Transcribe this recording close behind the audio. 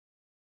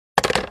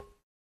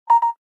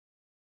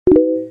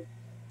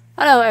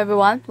Hello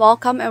everyone,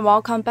 welcome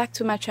back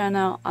to my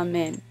channel. I'm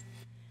Min.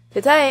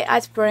 Today I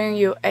bring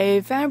you a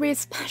very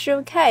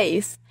special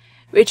case,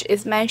 which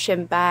is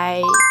mentioned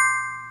by...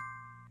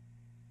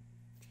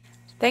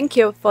 Thank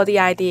you for the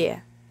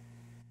idea.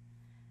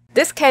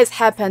 This case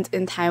happened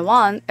in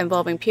Taiwan,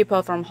 involving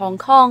people from Hong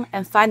Kong,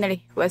 and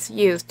finally was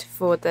used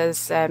for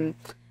this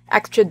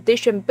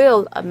extradition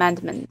bill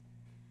amendment.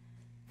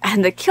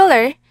 And the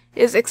killer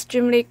is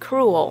extremely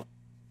cruel.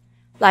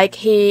 Like,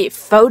 he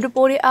folded the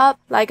body up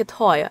like a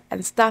toy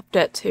and stuffed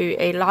it to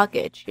a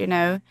luggage,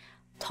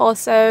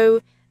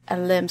 torso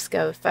and limbs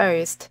go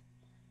first,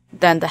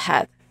 then the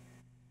head.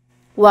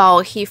 While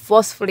he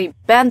forcefully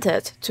bent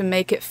it to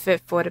make it fit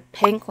for the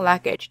pink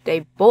luggage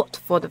they bought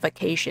for the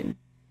vacation.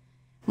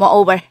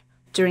 Moreover,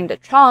 during the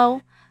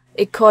trial,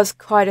 it caused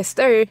quite a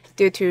stir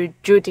due to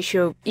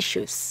judicial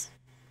issues.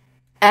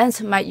 And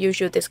my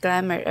usual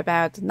disclaimer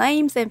about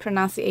names and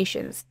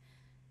pronunciations.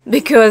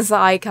 Because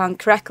I can't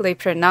correctly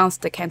pronounce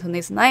the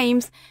Cantonese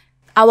names,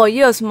 I will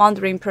use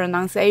Mandarin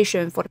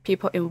pronunciation for the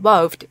people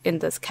involved in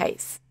this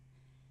case.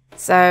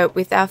 So,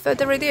 without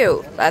further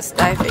ado, let's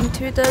dive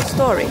into the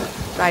story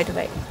right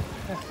away.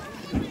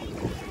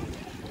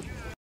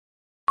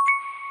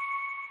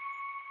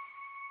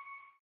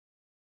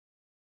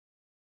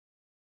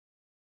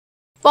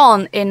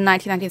 Born in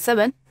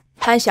 1997,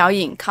 Pan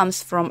Xiaoying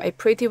comes from a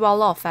pretty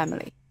well-off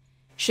family.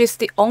 She's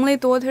the only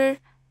daughter,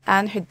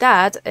 and her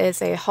dad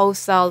is a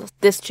wholesale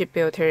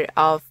distributor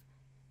of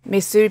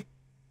Mitsubishi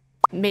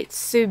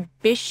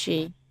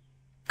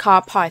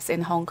car parts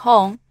in Hong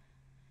Kong.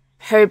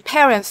 Her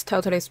parents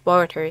totally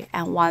spoiled her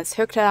and once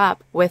hooked her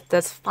up with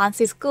this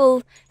fancy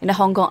school in the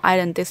Hong Kong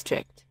Island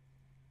district.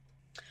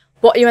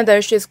 But even though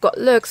she's got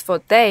looks for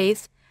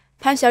days,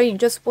 Pan Xiaoying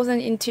just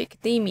wasn't into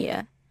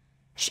academia.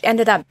 She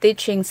ended up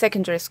ditching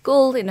secondary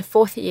school in the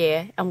 4th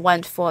year and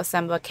went for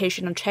some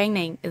vocational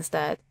training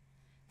instead.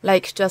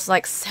 Just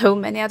like so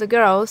many other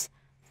girls,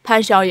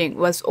 Pan Xiaoying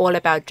was all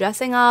about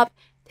dressing up,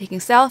 taking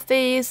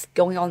selfies,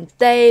 going on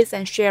dates,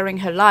 and sharing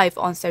her life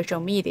on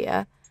social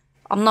media.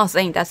 I'm not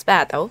saying that's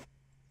bad though.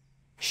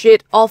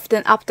 She'd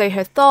often update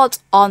her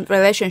thoughts on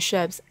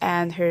relationships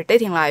and her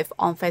dating life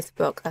on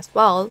Facebook as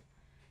well.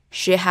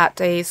 She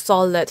had a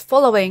solid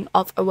following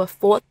of over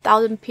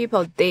 4,000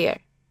 people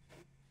there.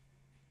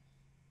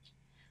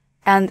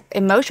 And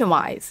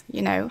emotion-wise,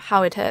 you know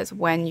how it is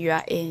when you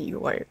are in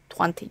your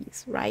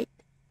 20s, right?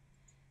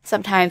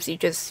 Sometimes you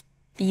just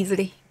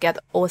easily get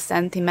all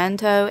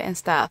sentimental and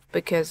stuff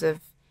because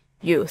of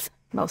youth,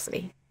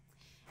 mostly.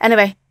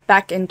 Anyway,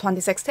 back in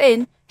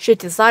 2016, she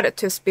decided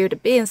to spill the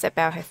beans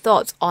about her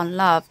thoughts on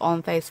love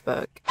on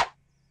Facebook.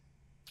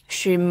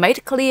 She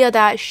made clear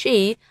that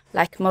she,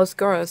 like most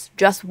girls,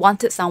 just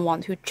wanted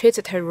someone who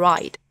treated her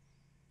right.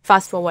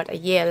 Fast forward a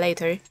year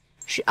later,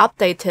 she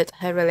updated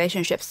her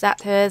relationship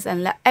status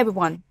and let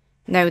everyone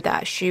know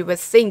that she was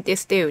seeing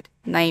this dude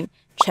named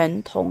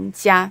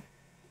Tong-Jia.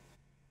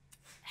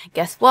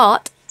 Guess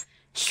what?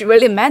 She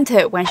really meant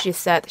it when she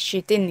said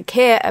she didn't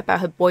care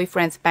about her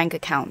boyfriend's bank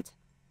account.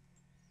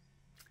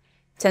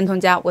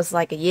 Tong-Jia was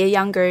like a year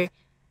younger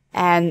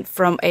and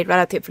from a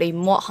relatively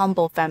more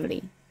humble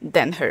family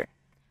than her.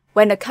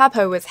 When the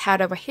couple was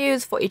head over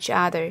heels for each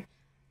other,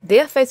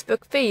 their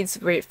Facebook feeds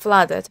were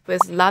flooded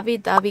with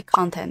lovey-dovey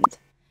content.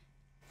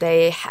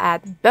 They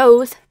had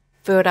both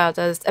filled out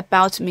the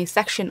About Me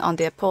section on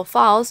their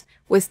profiles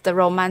with the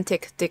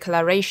romantic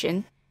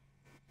declaration,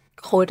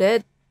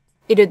 quoted,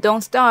 "Either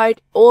don't start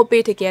or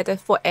be together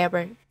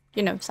forever,"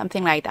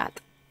 something like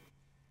that.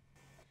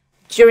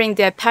 During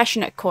their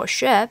passionate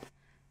courtship,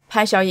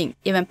 Pan Xiaoying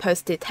even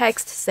posted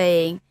text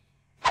saying,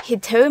 "He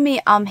told me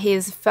I'm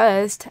his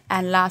first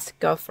and last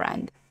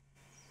girlfriend."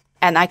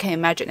 And I can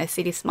imagine a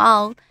silly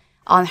smile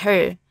on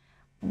her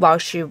while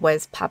she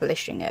was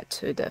publishing it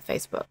to the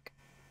Facebook.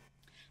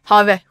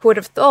 However, who would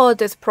have thought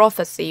this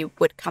prophecy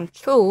would come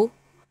true?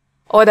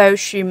 Although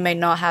she may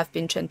not have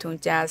been Chen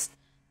Tongjia's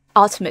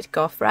ultimate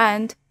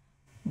girlfriend,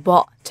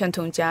 but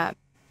Tong-Jia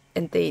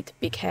indeed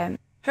became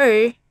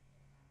her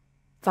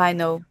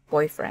final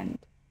boyfriend.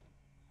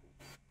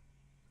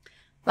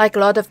 Like a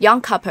lot of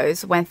young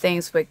couples, when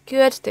things were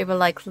good, they were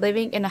like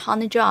living in a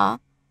honey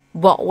jar.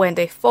 But when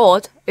they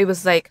fought, it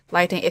was like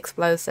lighting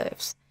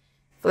explosives,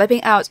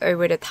 flipping out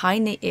over the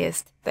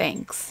tiniest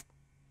things.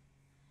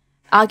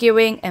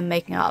 Arguing and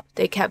making up,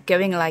 they kept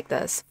going like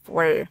this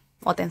for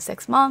more than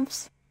 6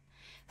 months.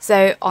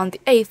 So on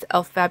the 8th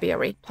of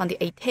February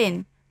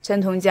 2018,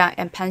 Tong-Jia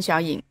and Pan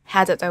Xiaoying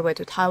headed over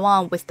to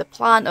Taiwan with the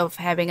plan of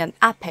having an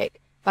epic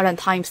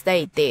Valentine's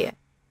Day there.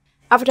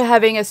 After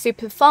having a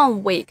super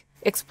fun week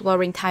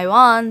exploring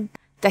Taiwan,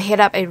 they hit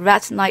up a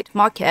red night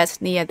market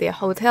near their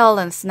hotel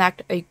and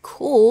snagged a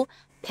cool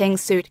pink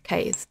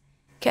suitcase,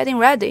 getting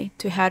ready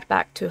to head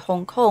back to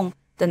Hong Kong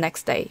the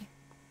next day.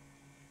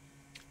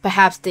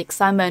 Perhaps the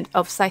excitement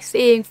of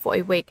sightseeing for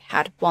a week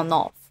had worn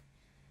off.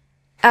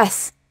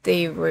 As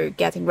they were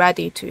getting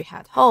ready to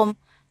head home,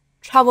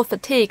 travel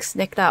fatigue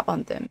sneaked up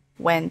on them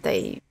when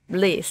they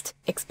least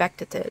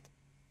expected it.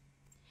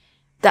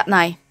 That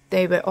night,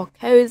 they were all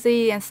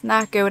cozy and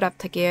snuggled up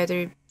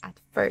together at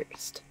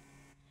first.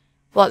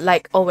 But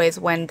like always,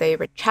 when they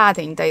were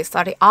chatting, they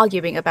started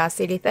arguing about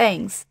silly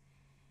things.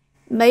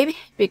 Maybe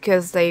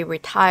because they were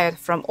tired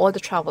from all the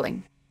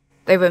traveling.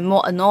 They were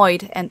more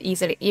annoyed and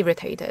easily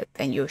irritated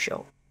than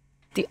usual.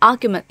 The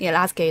argument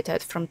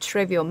escalated from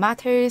trivial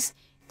matters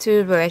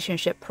to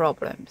relationship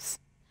problems.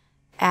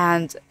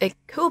 And it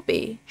could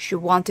be she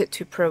wanted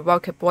to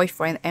provoke her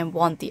boyfriend and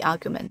won the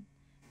argument.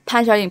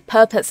 Pan Xiaoying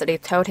purposely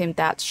told him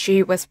that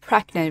she was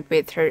pregnant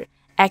with her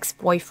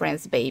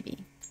ex-boyfriend's baby.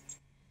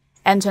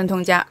 And Chen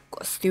Tong-jia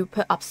got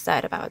super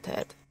upset about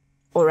it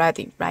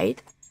already,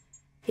 right?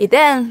 He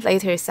then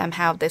later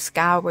somehow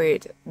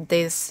discovered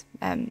this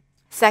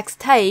sex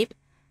tape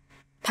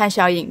Pan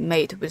Xiaoying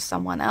made with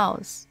someone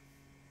else.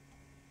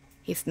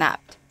 He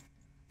snapped.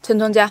 Chen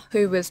Tong-jia,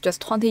 who was just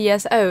 20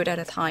 years old at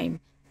the time,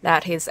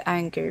 let his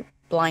anger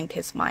blind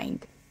his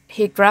mind.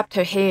 He grabbed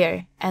her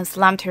hair and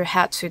slammed her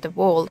head to the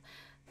wall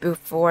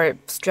before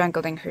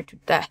strangling her to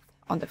death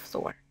on the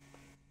floor.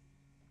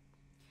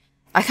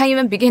 I can't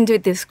even begin to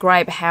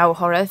describe how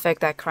horrific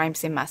that crime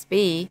scene must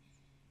be.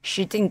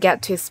 She didn't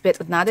get to spit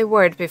another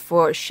word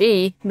before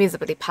she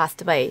miserably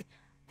passed away.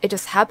 It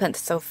just happened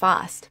so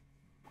fast.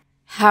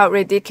 How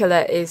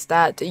ridiculous is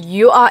that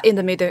you are in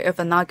the middle of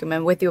an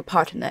argument with your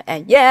partner,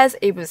 and yes,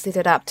 it was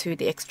set up to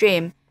the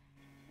extreme,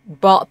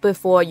 but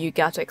before you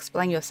get to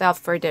explain yourself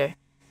further,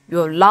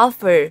 your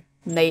lover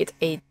made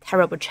a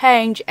terrible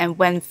change and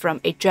went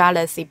from a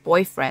jealousy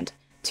boyfriend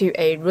to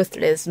a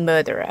ruthless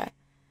murderer.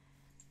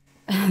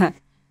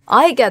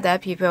 I get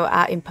that people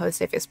are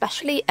impulsive,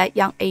 especially at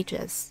young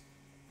ages.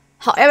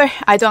 However,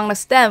 I don't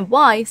understand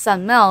why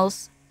some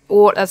males,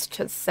 or let's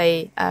just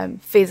say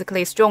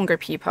physically stronger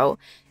people,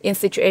 in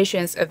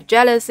situations of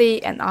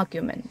jealousy and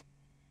argument,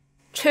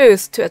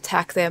 choose to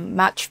attack their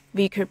much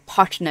weaker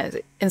partners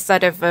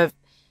instead of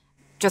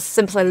just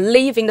simply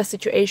leaving the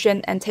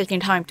situation and taking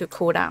time to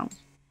cool down.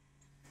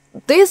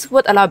 This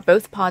would allow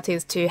both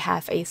parties to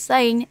have a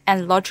sane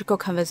and logical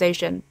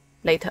conversation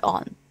later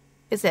on,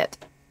 is it?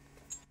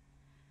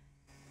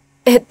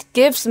 It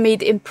gives me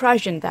the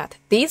impression that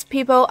these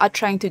people are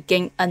trying to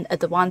gain an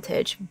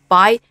advantage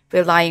by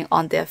relying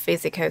on their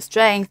physical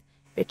strength,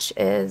 which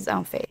is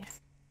unfair.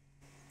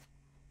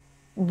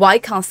 Why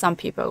can't some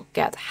people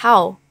get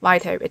how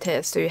vital it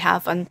is to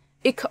have an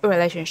equal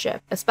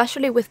relationship,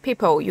 especially with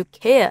people you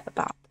care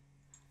about?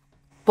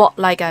 But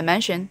like I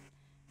mentioned,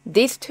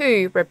 these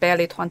two were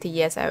barely 20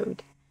 years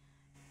old.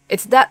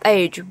 It's that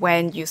age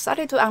when you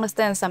started to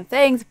understand some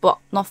things but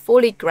not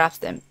fully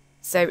grasp them,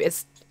 so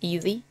it's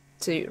easy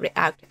to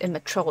react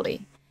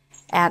immaturely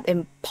and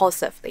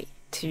impulsively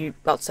to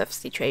lots of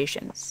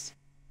situations.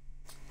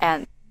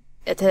 And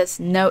it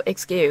is no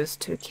excuse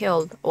to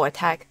kill or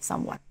attack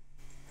someone.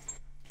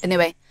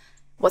 Anyway,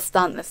 what's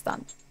done is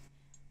done.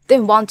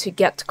 Didn't want to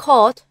get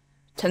caught,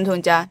 Chen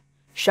Tong-jia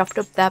shoved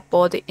up that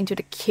body into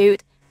the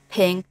cute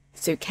pink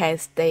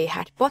suitcase they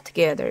had bought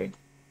together.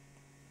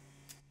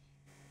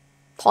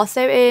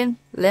 Torso in,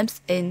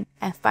 limbs in,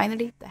 and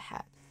finally the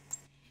head.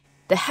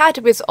 The head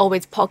was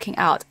always poking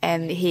out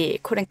and he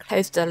couldn't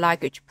close the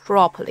luggage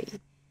properly.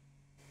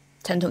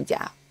 Chen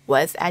Tong-jia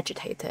was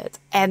agitated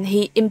and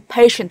he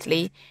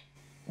impatiently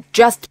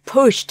just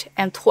pushed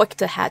and tweaked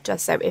the head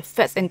just so it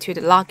fits into the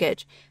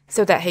luggage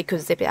so that he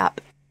could zip it up.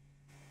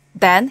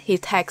 Then he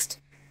texted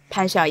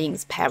Pan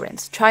Xiaoying's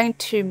parents, trying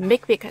to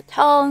make bigger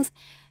tones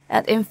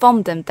and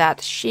inform them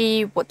that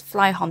she would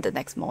fly home the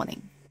next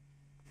morning.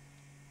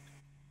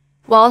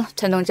 Well,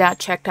 Chen Tong-jia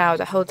checked out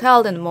the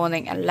hotel in the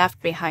morning and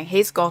left behind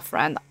his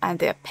girlfriend and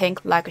their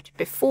pink luggage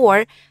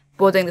before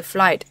boarding the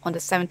flight on the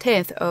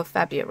 17th of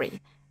February,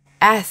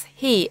 as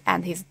he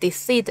and his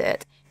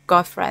deceased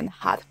girlfriend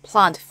had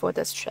planned for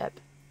this trip.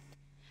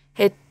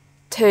 It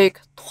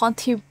took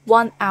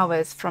 21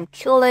 hours from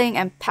killing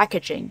and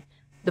packaging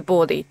the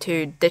body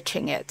to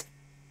ditching it.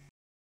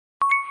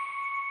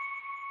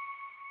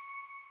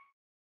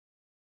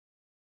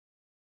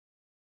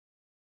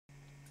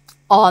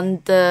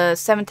 On the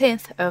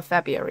 17th of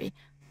February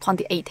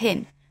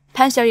 2018,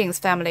 Pan Xiaoying's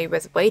family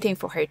was waiting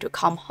for her to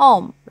come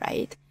home,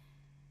 right?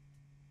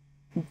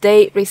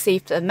 They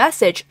received a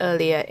message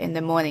earlier in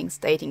the morning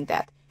stating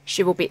that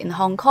she will be in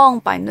Hong Kong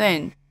by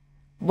noon,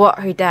 but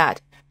her dad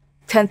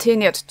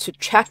continued to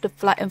check the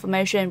flight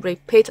information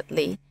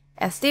repeatedly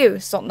and still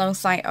saw no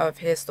sign of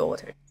his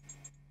daughter.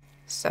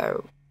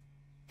 So,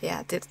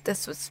 yeah,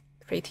 this was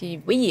pretty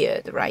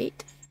weird,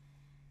 right?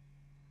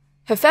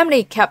 Her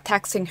family kept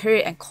texting her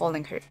and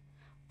calling her,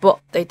 but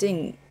they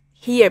didn't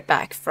hear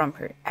back from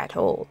her at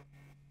all.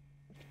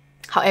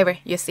 However,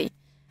 you see,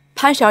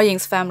 Pan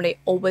Xiaoying's family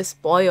always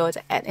spoiled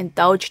and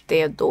indulged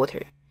their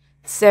daughter,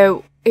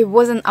 so it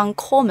wasn't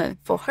uncommon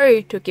for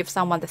her to give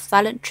someone the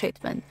silent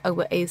treatment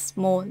over a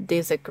small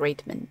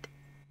disagreement.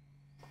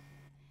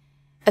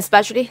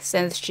 Especially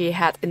since she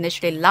had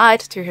initially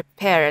lied to her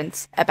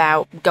parents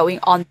about going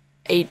on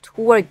a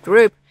tour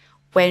group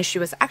when she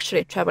was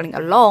actually traveling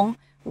alone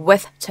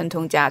with Chen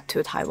Tong-jia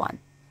to Taiwan.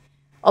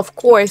 Of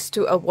course,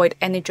 to avoid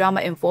any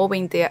drama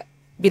involving their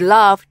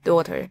beloved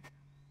daughter.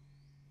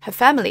 Her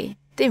family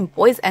didn't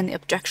voice any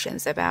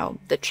objections about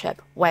the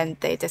trip when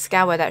they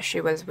discovered that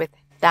she was with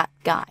that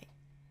guy.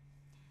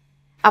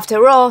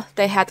 After all,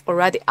 they had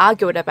already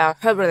argued about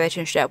her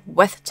relationship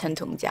with Chen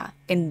Tong-jia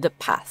in the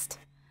past.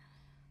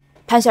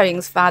 Pan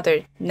Xiaoying's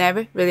father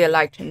never really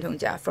liked Chen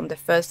Tong-jia from the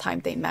first time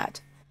they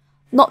met.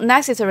 Not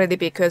necessarily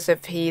because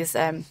of his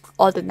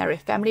ordinary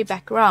family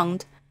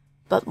background,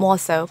 but more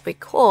so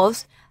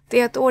because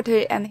their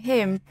daughter and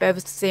him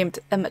both seemed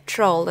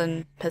immature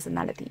in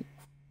personality.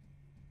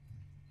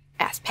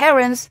 As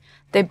parents,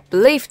 they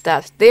believed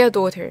that their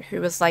daughter, who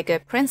was like a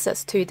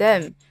princess to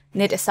them,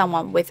 needed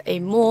someone with a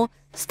more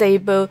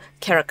stable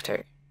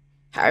character.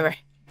 However,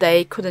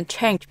 they couldn't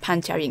change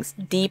Pan Xiaoying's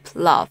deep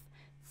love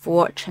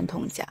for Chen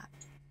Tong-jia.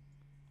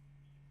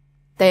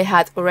 They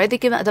had already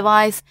given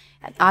advice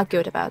and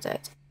argued about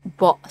it,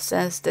 but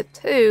since the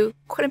two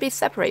couldn't be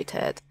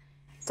separated,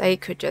 they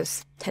could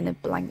just turn a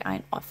blind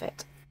eye off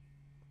it,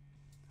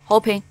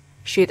 hoping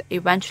she'd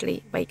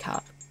eventually wake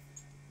up.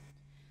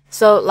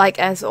 So, like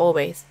as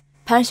always,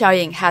 Pan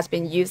Xiaoying has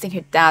been using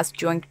her dad's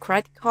joint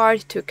credit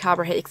card to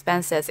cover her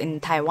expenses in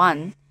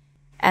Taiwan,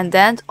 and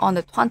then on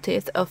the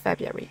 20th of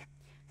February,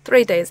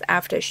 3 days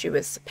after she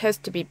was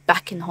supposed to be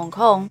back in Hong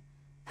Kong,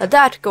 her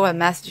dad got a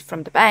message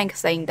from the bank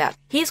saying that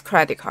his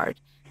credit card,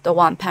 the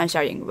one Pan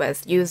Xiaoying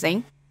was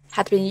using,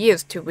 had been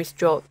used to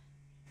withdraw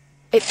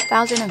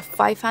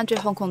 8,500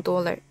 Hong Kong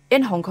dollars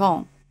in Hong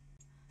Kong.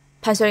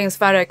 Pan Xiaoying's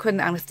father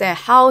couldn't understand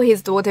how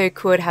his daughter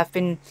could have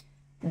been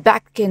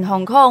back in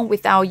Hong Kong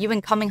without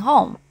even coming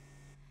home.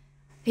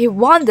 He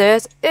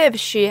wondered if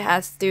she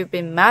had still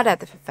been mad at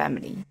the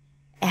family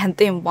and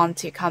didn't want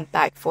to come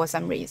back for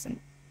some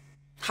reason.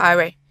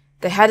 However,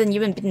 they hadn't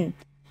even been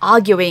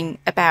arguing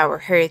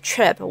about her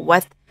trip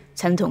with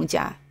Chen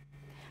Tong-jia.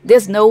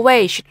 There's no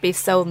way she'd be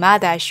so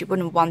mad that she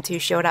wouldn't want to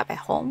show up at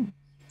home.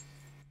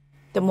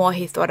 The more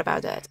he thought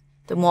about it,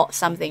 the more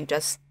something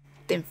just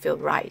didn't feel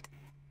right.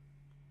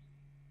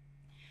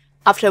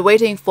 After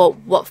waiting for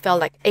what felt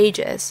like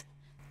ages,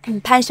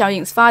 Pan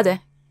Xiaoying's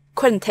father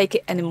couldn't take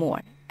it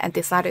anymore and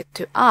decided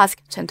to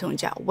ask Chen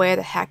Tong-jia where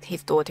the heck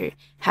his daughter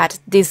had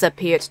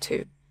disappeared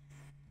to.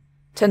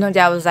 Chen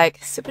Tong-jia was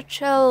like super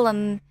chill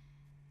and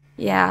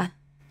yeah,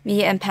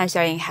 me and Pan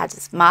Xiaoying had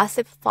this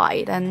massive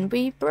fight and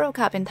we broke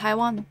up in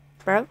Taiwan,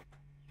 bro.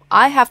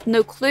 I have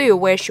no clue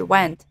where she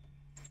went.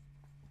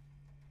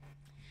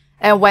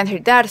 And when her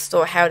dad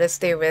saw how the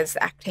state was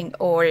acting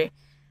all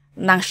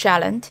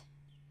nonchalant,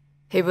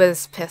 he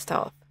was pissed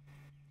off.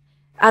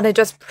 And it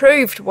just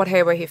proved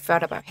whatever he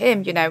felt about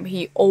him. You know,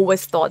 he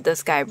always thought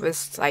this guy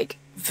was like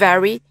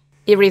very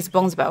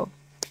irresponsible.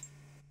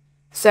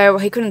 So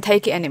he couldn't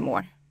take it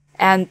anymore.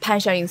 And Pan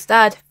Xiaoying's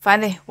dad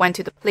finally went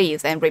to the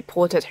police and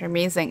reported her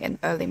missing in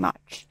early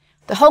March.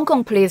 The Hong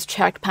Kong police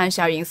checked Pan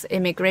Xiaoying's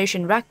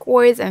immigration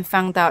records and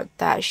found out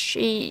that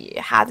she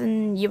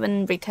hadn't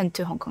even returned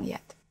to Hong Kong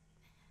yet.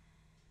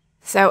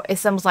 So it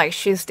seems like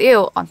she's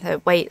still on her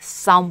way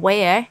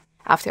somewhere.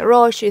 After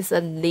all, she's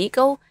a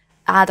legal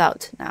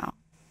adult now.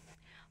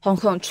 Hong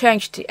Kong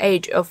changed the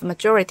age of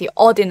majority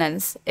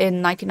ordinance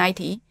in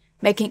 1990,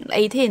 making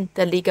 18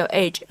 the legal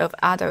age of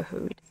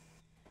adulthood.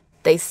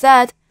 They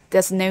said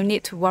there's no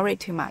need to worry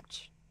too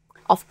much.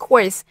 Of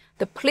course,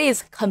 the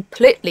police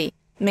completely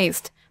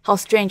missed how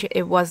strange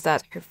it was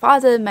that her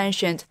father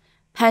mentioned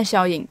Pan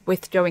Xiaoying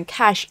withdrawing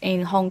cash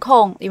in Hong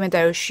Kong even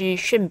though she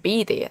shouldn't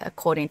be there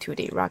according to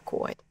the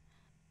record.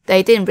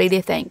 They didn't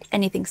really think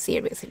anything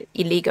seriously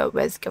illegal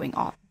was going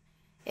on,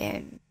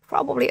 and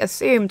probably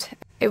assumed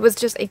it was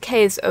just a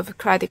case of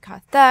credit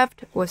card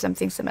theft or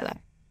something similar.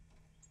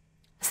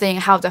 Seeing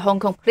how the Hong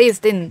Kong police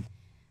didn't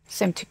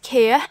seem to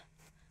care,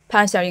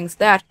 Pan Xiaoying's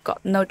dad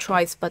got no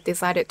choice but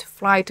decided to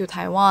fly to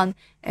Taiwan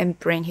and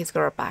bring his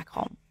girl back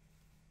home.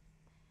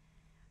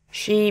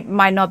 She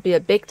might not be a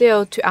big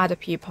deal to other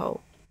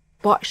people,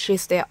 but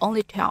she's their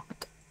only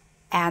child,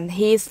 and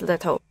his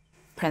little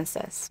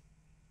princess.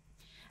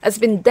 It's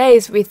been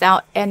days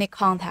without any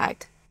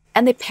contact.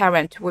 Any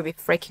parent would be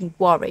freaking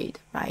worried,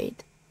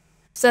 right?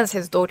 Since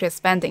his daughter's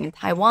spending in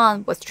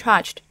Taiwan was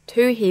charged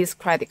to his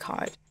credit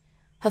card,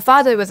 her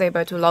father was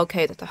able to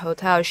locate the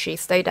hotel she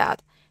stayed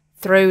at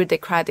through the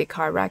credit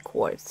card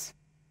records.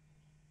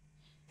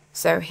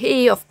 So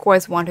he, of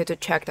course, wanted to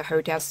check the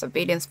hotel's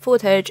surveillance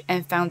footage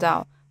and found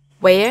out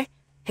where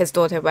his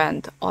daughter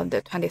went on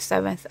the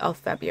 27th of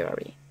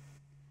February,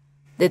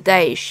 the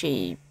day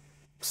she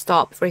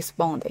stopped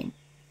responding.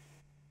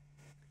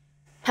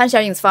 Pan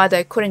Xiaoying's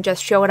father couldn't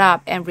just show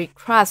up and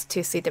request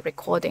to see the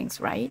recordings,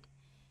 right?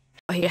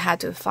 He had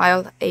to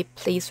file a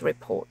police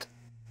report.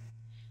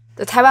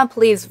 The Taiwan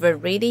police were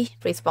really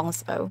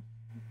responsible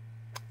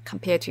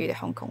compared to the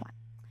Hong Kong one,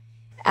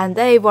 and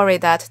they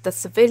worried that the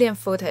civilian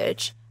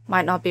footage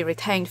might not be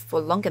retained for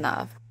long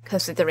enough,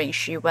 considering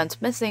she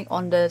went missing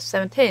on the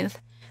 17th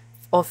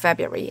of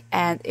February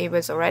and it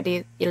was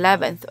already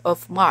 11th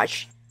of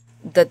March,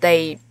 the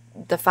day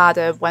the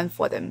father went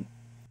for them.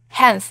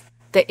 Hence,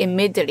 they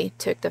immediately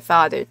took the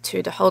father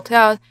to the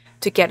hotel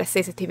to get a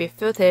CCTV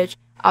footage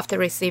after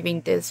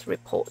receiving this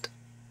report.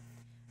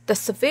 The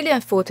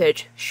civilian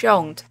footage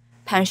showed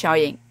Pan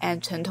Xiaoying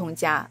and Chen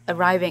Tong-jia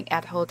arriving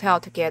at the hotel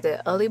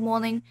together early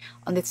morning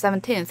on the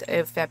 17th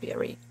of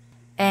February.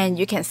 And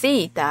you can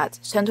see that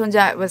Chen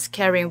Tong-jia was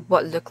carrying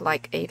what looked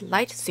like a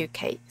light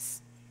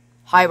suitcase.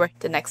 However,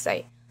 the next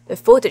day, the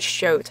footage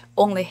showed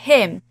only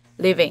him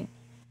leaving,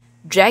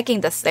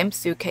 dragging the same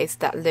suitcase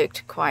that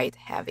looked quite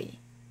heavy.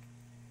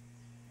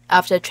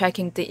 After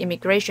checking the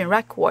immigration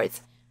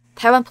records,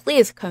 Taiwan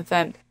police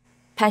confirmed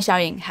Pan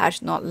Xiaoying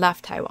had not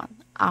left Taiwan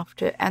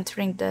after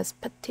entering this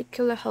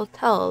particular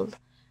hotel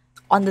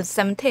on the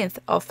 17th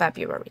of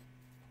February.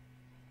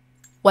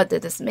 What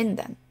did this mean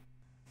then?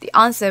 The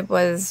answer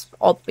was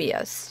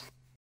obvious.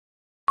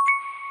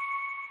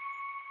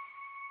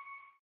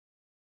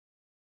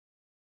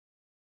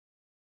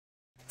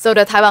 So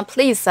the Taiwan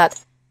police said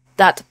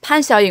that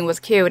Pan Xiaoying was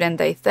killed and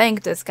they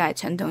think this guy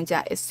Chen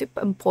Tong-jia is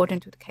super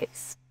important to the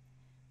case.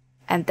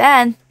 And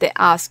then they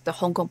asked the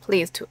Hong Kong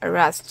police to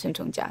arrest Chen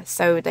Tong-jia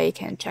so they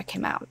can check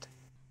him out.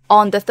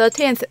 On the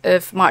 13th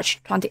of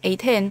March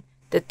 2018,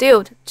 the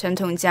dude Chen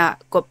Tong-jia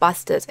got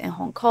busted in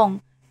Hong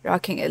Kong,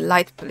 rocking a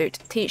light blue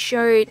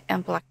t-shirt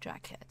and black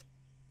jacket.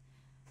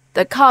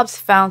 The cops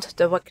found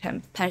the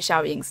victim Pan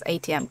Xiaoying's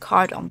ATM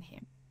card on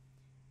him.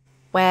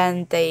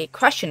 When they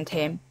questioned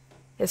him,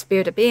 he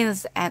spilled the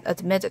beans and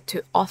admitted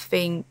to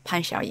offing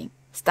Pan Xiaoying,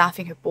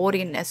 stuffing her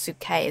body in a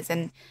suitcase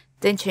and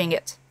ditching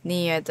it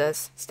near the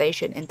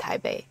station in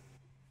Taipei.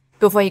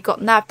 Before he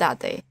got nabbed that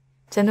day,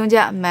 Chen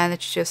Tong-jia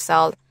managed to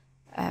sell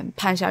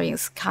Pan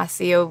Xiaoying's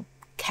Casio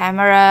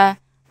camera,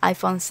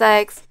 iPhone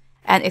 6,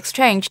 and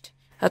exchanged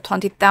a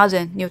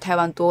 20,000 New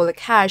Taiwan dollar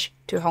cash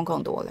to Hong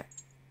Kong dollar.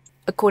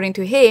 According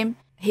to him,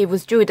 he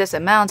withdrew this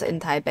amount in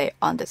Taipei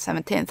on the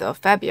 17th of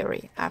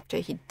February after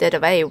he did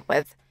away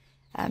with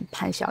Pan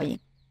Xiaoying.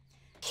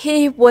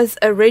 He was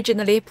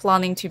originally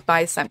planning to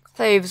buy some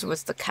clothes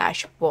with the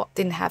cash, but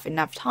didn't have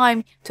enough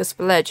time to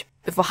splurge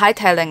before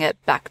hightailing it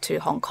back to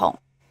Hong Kong.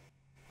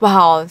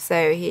 Wow,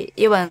 so he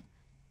even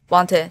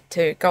wanted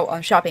to go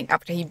on shopping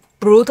after he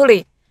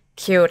brutally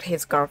killed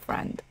his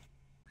girlfriend.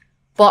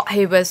 But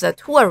he was a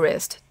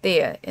tourist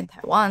there in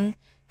Taiwan,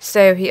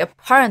 so he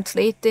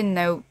apparently didn't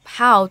know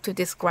how to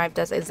describe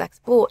the exact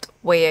spot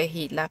where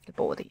he left the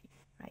body,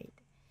 right?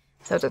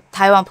 So the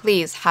Taiwan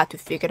police had to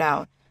figure it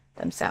out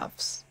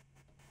themselves.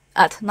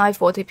 At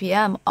 9:40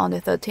 p.m. on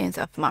the 13th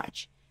of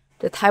March,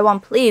 the Taiwan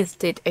police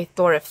did a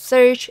thorough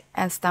search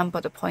and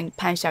stumbled upon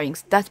Pan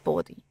Xiaoying's dead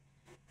body,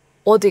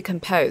 all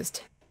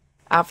decomposed,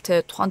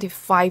 after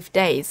 25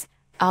 days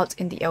out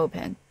in the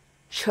open,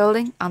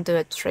 chilling under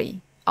a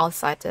tree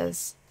outside the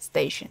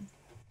station.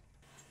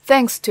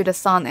 Thanks to the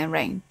sun and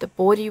rain, the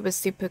body was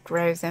super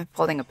gross and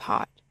falling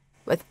apart,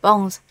 with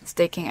bones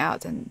sticking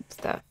out and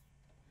stuff.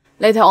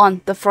 Later on,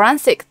 the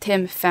forensic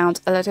team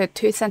found a little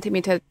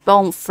 2-centimeter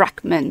bone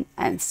fragment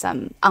and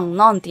some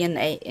unknown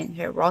DNA in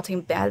her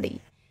rotting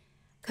belly,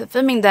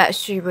 confirming that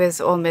she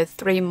was almost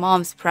 3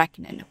 months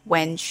pregnant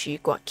when she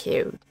got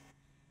killed.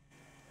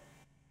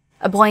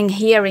 Upon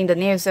hearing the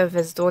news of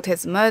his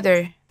daughter's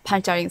murder,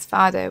 Pan Xiaoying's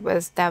father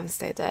was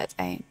devastated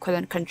and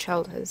couldn't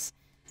control his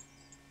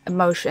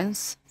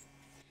emotions.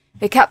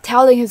 He kept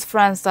telling his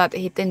friends that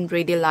he didn't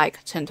really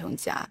like Chen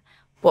Tong-jia,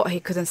 but he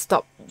couldn't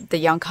stop the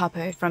young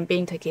couple from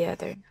being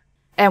together.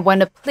 And when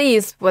the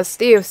police was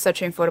still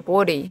searching for the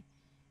body,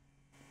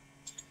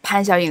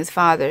 Pan Xiaoying's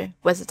father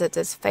visited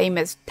these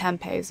famous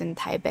temples in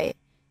Taipei,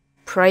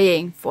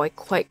 praying for a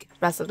quick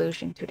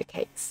resolution to the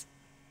case.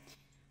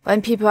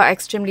 When people are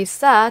extremely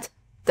sad,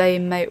 they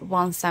may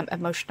want some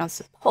emotional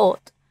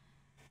support.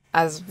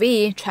 As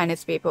we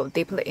Chinese people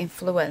deeply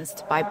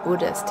influenced by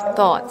Buddhist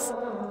thoughts,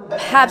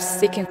 perhaps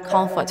seeking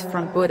comfort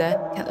from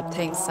Buddha can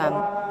obtain some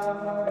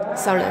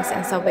solace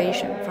and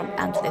salvation from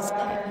endless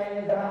pain.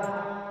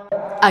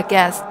 I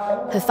guess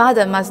her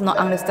father must not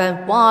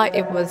understand why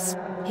it was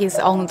his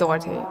own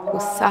daughter who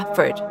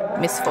suffered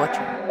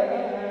misfortune,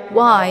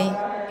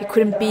 why he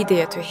couldn't be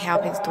there to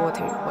help his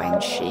daughter when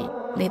she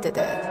needed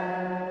it,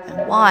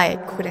 and why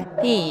couldn't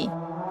he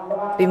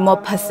be more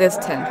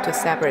persistent to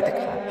separate the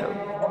couple?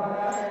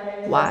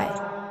 Why?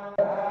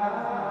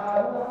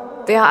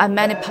 There are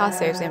many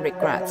puzzles and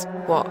regrets,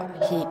 but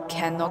he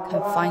cannot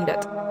confide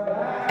it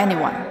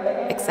anyone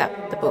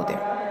except the Buddha.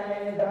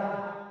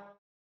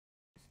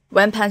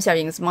 When Pan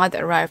Xiaoying's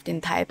mother arrived in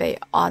Taipei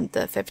on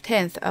the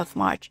 15th of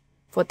March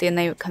for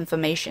DNA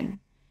confirmation,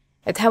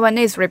 a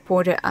Taiwanese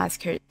reporter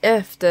asked her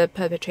if the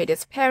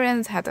perpetrator's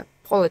parents had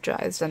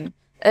apologized and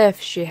if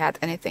she had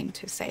anything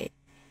to say.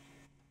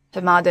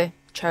 Her mother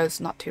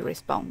chose not to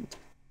respond.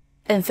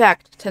 In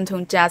fact, Chen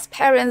Tong-jia's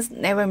parents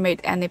never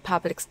made any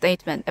public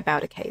statement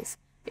about the case,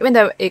 even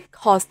though it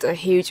caused a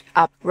huge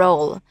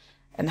uproar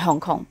in Hong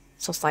Kong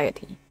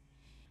society.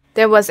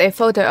 There was a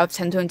photo of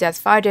Chen Tong-jia's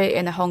father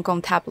in a Hong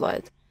Kong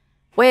tabloid,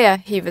 where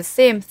he was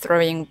seen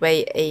throwing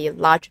away a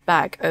large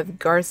bag of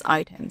girls'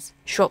 items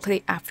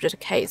shortly after the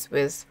case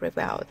was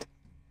revealed.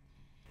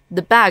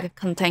 The bag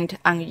contained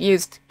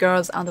unused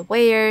girls'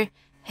 underwear,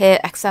 hair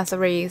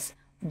accessories,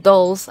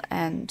 dolls,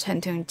 and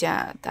Chen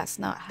Tong-jia does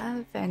not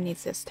have any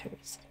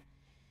sisters.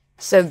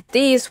 So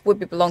these would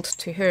be belonged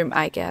to whom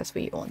I guess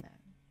we all know.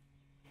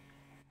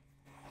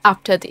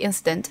 After the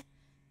incident,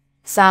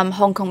 some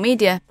Hong Kong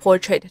media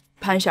portrayed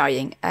Pan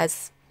Xiaoying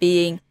as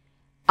being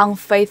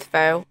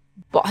unfaithful,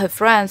 but her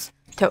friends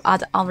told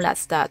other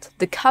outlets that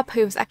the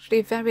couple was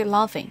actually very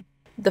loving.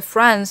 The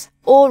friends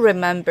all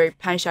remember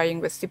Pan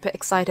Xiaoying was super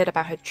excited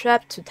about her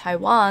trip to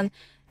Taiwan,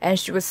 and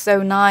she was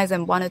so nice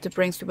and wanted to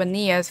bring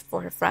souvenirs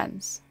for her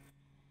friends.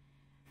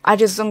 I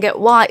just don't get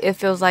why it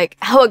feels like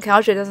our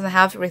culture doesn't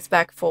have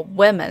respect for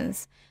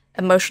women's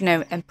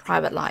emotional and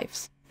private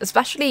lives,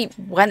 especially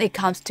when it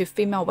comes to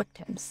female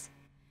victims.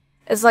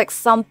 It's like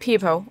some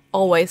people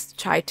always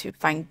try to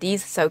find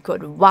these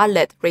so-called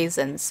valid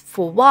reasons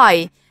for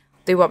why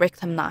they were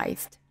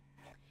victimized.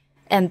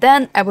 And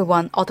then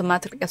everyone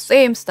automatically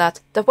assumes that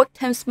the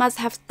victims must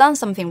have done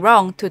something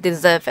wrong to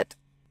deserve it.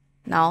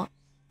 Now,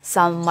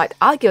 some might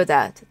argue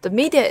that the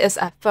media is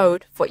at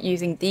fault for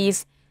using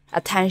these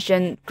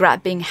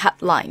attention-grabbing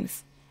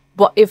headlines.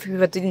 But if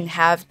we didn't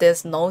have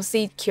this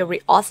nosy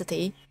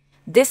curiosity,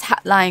 these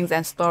headlines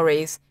and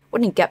stories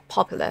wouldn't get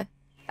popular,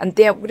 and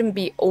there wouldn't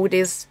be all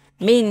this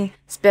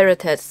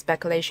mean-spirited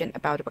speculation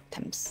about the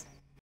victims.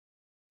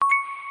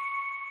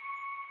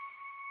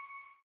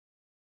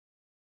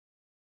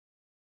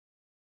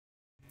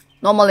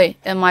 Normally,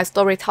 in my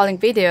storytelling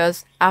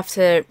videos,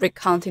 after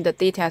recounting the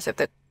details of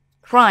the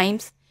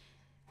crimes,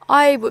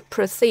 I would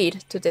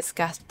proceed to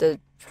discuss the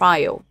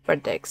trial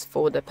verdicts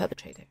for the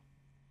perpetrator.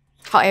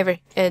 However,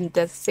 in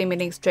the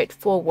seemingly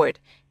straightforward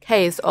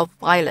case of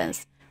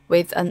violence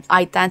with an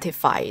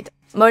identified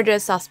murder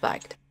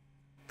suspect,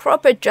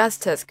 proper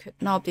justice could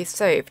not be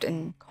served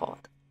in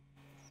court.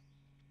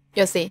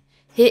 You see,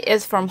 he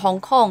is from Hong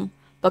Kong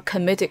but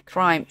committed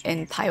crime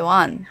in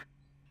Taiwan.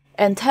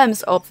 In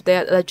terms of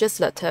their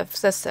legislative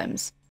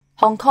systems,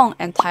 Hong Kong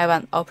and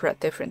Taiwan operate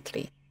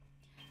differently.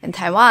 In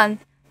Taiwan,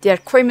 their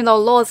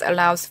criminal laws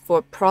allows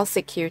for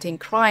prosecuting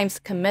crimes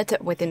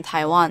committed within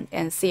Taiwan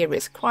and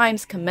serious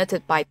crimes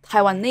committed by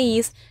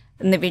Taiwanese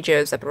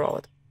individuals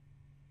abroad.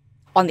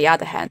 On the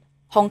other hand,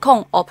 Hong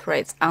Kong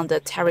operates under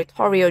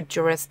territorial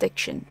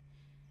jurisdiction.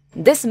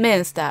 This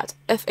means that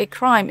if a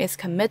crime is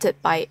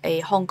committed by a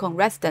Hong Kong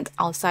resident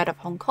outside of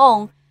Hong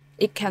Kong,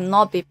 it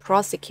cannot be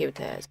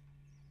prosecuted.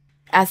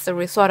 As a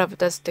result of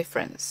this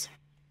difference,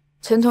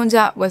 Chen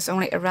Tong-jia was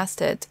only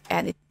arrested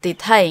and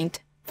detained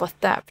for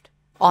theft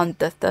on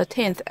the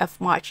 13th of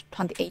March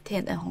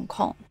 2018 in Hong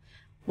Kong,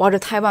 while the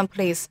Taiwan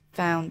police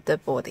found the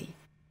body.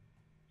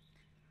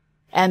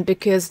 And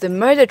because the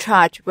murder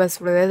charge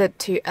was related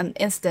to an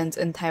incident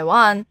in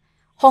Taiwan,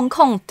 Hong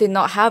Kong did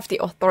not have the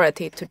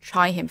authority to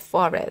try him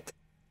for it.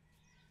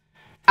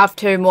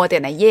 After more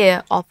than a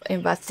year of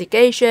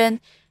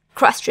investigation,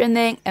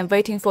 questioning, and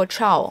waiting for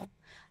trial,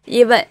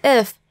 even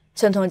if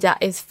Chen Tong-jia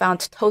is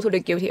found totally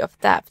guilty of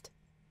theft,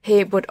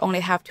 he would only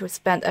have to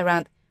spend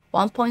around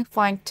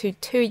 1.5 to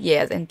 2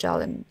 years in jail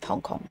in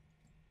Hong Kong.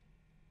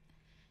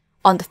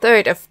 On the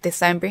 3rd of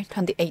December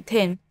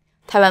 2018,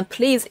 Taiwan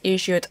police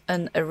issued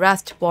an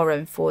arrest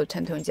warrant for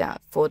Chen Tong-jia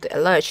for the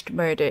alleged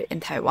murder in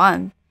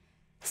Taiwan,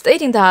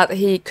 stating that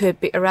he could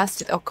be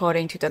arrested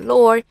according to the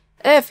law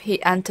if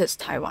he enters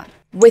Taiwan,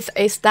 with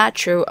a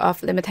statute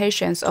of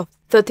limitations of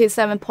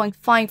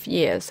 37.5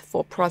 years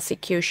for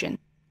prosecution.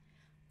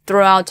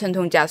 Throughout Chen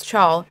Tong-jia's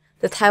trial,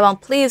 the Taiwan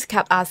police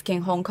kept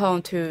asking Hong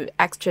Kong to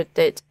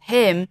extradite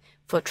him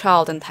for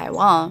trial in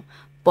Taiwan,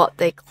 but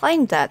they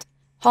claimed that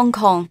Hong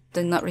Kong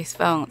did not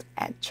respond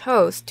and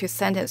chose to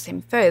sentence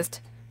him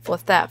first for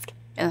theft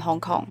in Hong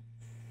Kong.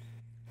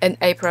 In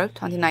April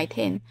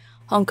 2019,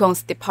 Hong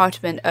Kong's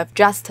Department of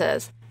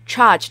Justice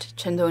charged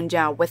Chen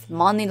Tong-jia with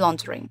money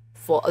laundering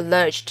for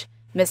alleged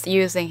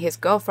misusing his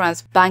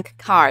girlfriend's bank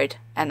card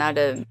and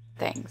other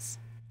things.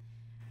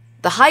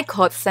 The High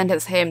Court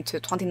sentenced him to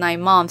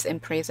 29 months in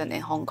prison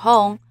in Hong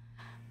Kong.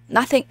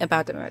 Nothing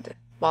about the murder.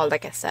 Well,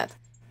 like I said,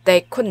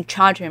 they couldn't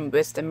charge him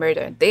with the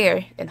murder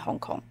there in Hong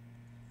Kong.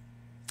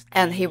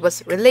 And he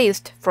was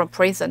released from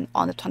prison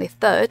on the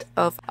 23rd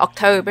of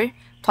October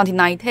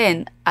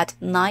 2019 at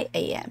 9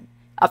 a.m.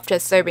 after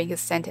serving his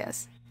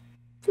sentence,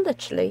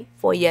 literally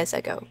 4 years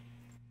ago.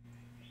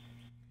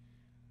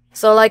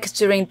 So like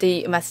during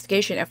the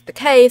investigation of the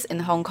case in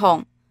Hong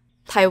Kong,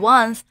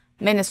 Taiwan's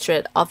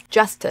Ministry of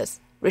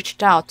Justice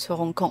reached out to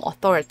Hong Kong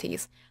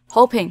authorities,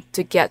 hoping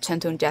to get Chen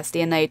Tong-jia's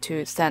DNA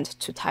to send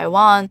to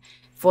Taiwan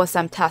for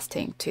some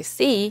testing to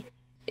see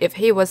if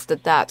he was the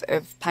dad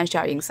of Pan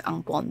Xiaoying's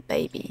unborn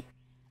baby.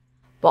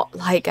 But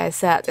like I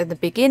said in the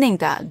beginning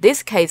that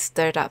this case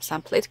stirred up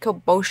some political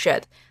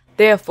bullshit,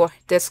 therefore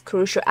this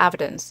crucial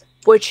evidence,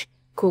 which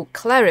could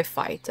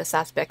clarify the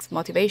suspect's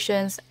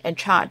motivations and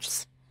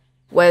charges,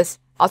 was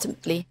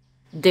ultimately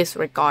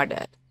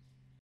disregarded.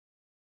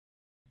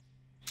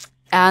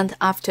 And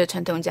after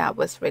Chen Tong-jia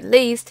was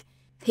released,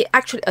 he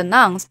actually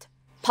announced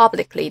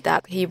publicly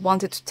that he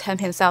wanted to turn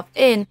himself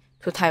in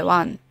to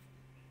Taiwan.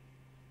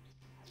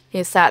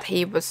 He said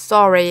he was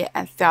sorry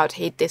and felt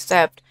he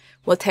deserved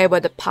whatever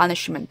the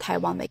punishment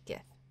Taiwan may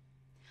give.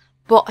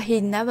 But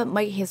he never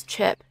made his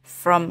trip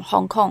from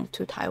Hong Kong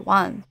to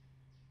Taiwan.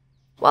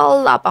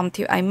 Well, up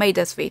until I made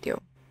this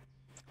video.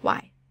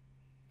 Why?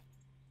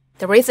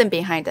 The reason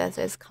behind this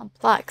is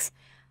complex,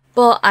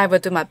 but I will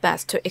do my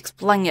best to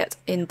explain it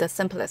in the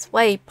simplest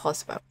way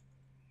possible.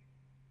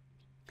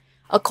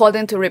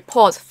 According to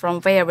reports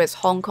from various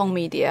Hong Kong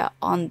media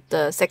on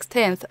the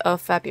 16th of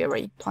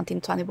February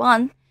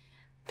 2021,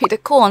 Peter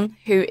Korn,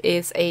 who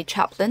is a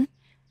chaplain,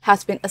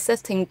 has been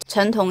assisting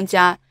Chen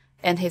Tong-jia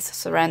in his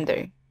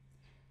surrender.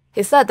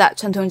 He said that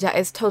Chen Tong-jia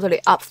is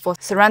totally up for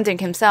surrendering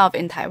himself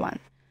in Taiwan,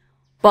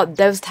 but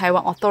those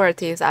Taiwan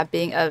authorities are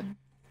being a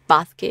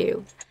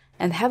buzzkill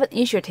and haven't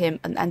issued him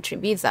an entry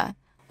visa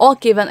or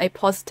given a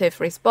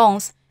positive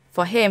response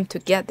for him to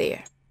get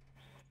there.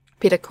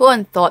 Peter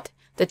Korn thought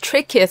the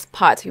trickiest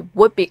part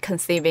would be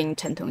conceiving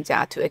Chen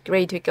Tong-jia to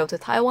agree to go to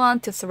Taiwan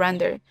to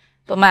surrender,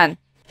 but man,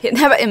 he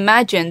never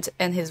imagined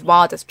in his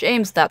wildest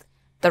dreams that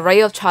the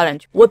real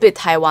challenge would be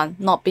Taiwan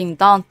not being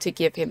down to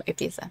give him a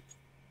visa.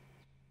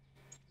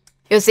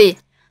 You see,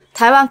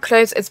 Taiwan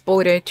closed its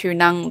border to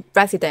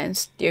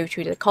non-residents due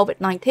to the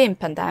COVID-19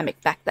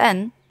 pandemic back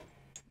then.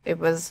 It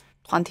was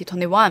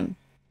 2021,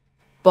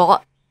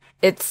 but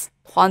it's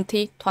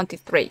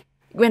 2023.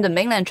 When the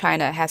mainland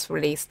China has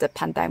released the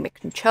pandemic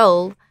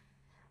control,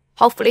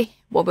 hopefully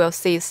we will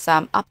see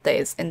some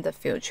updates in the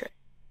future.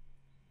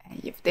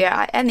 And if there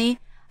are any,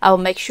 I will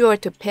make sure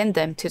to pin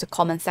them to the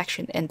comment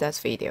section in this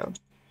video.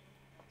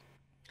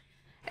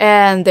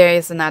 And there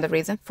is another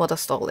reason for the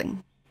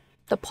stalling.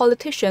 The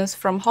politicians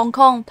from Hong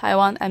Kong,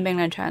 Taiwan, and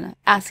mainland China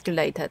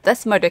escalated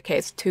this murder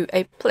case to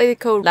a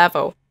political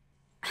level.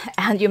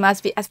 And you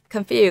must be as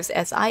confused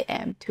as I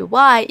am to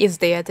why is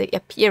there the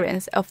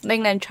appearance of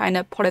mainland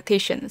China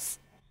politicians.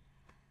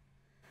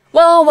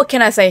 Well, what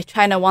can I say?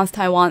 China wants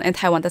Taiwan and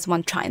Taiwan doesn't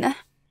want China.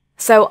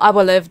 So I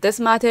will leave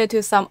this matter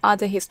to some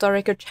other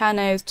historical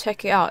channels.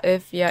 Check it out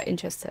if you're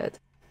interested.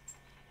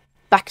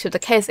 Back to the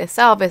case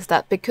itself is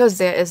that because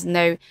there is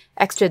no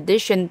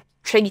extradition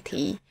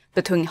treaty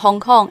between Hong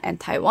Kong and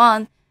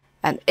Taiwan,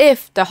 and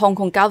if the Hong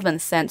Kong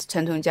government sent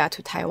Chen Tong-jia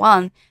to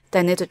Taiwan,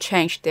 they need to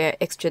change their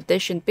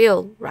extradition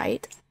bill,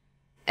 right?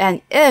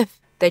 And if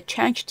they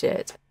changed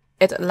it,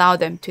 it allowed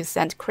them to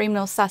send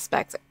criminal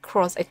suspects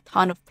across a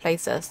ton of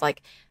places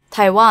like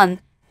Taiwan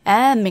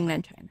and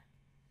mainland China.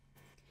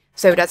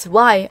 So that's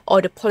why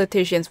all the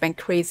politicians went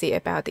crazy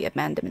about the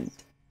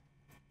amendment.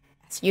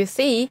 As you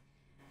see,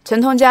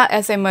 Chen Tong-jia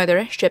as a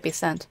murderer should be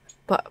sent,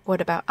 but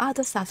what about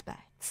other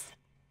suspects?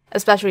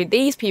 Especially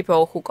these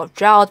people who got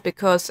jailed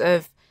because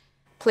of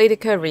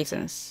political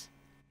reasons.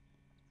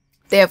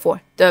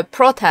 Therefore, the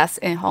protests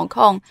in Hong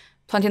Kong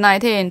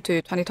 2019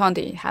 to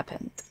 2020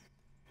 happened.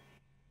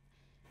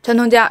 Chen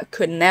Tong-jia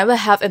could never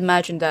have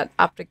imagined that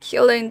after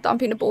killing,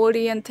 dumping the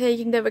body, and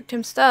taking the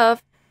victim's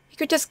stuff, he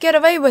could just get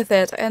away with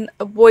it and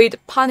avoid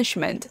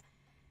punishment,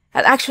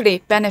 and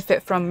actually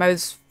benefit from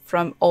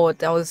all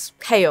those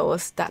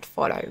chaos that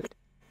followed.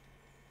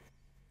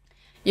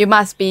 You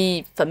must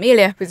be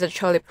familiar with the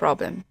trolley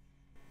problem.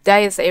 There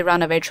is a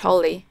runaway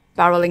trolley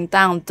barreling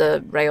down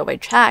the railway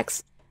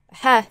tracks.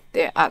 Ahead,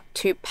 there are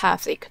two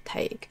paths it could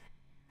take.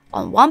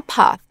 On one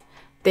path,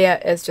 there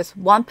is just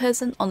one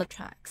person on the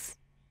tracks.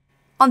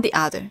 On the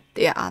other,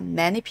 there are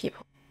many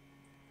people.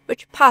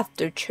 Which path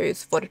do you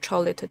choose for the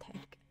trolley to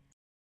take?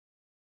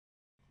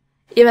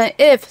 Even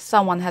if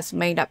someone has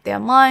made up their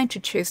mind to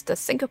choose the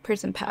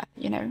single-person path,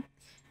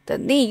 the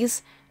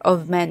needs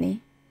of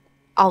many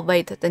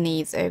outweigh the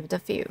needs of the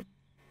few.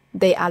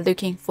 They are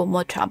looking for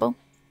more trouble.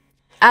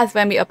 As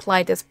when we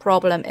apply this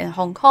problem in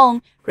Hong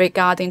Kong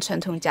regarding Chen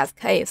Tong-jia's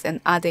case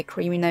and other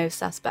criminal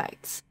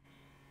suspects.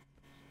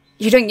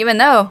 You don't even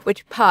know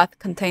which path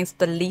contains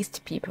the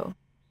least people.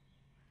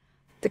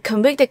 The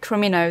convicted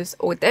criminals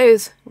or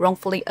those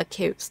wrongfully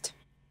accused.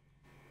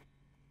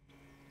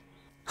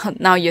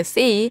 Now you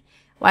see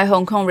why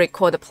Hong Kong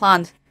recalled the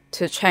plan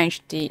to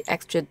change the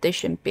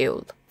extradition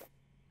bill.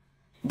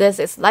 This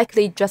is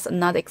likely just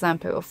another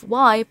example of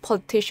why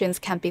politicians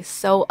can be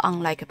so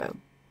unlikable.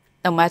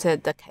 No matter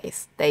the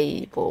case,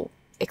 they will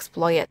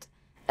exploit it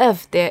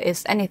if there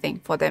is anything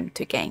for them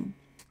to gain.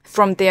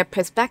 From their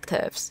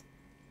perspectives,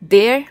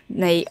 there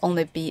may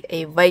only be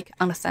a vague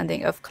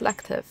understanding of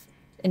collective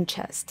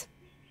interest.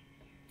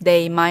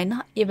 They might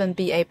not even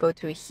be able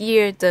to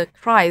hear the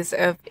cries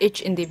of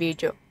each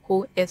individual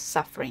who is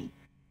suffering.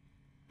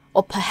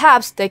 Or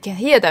perhaps they can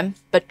hear them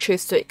but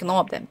choose to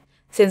ignore them,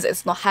 since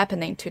it's not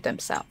happening to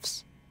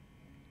themselves.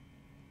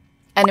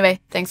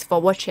 Anyway, thanks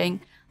for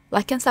watching.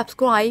 Like and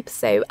subscribe,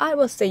 so I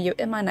will see you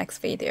in my next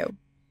video.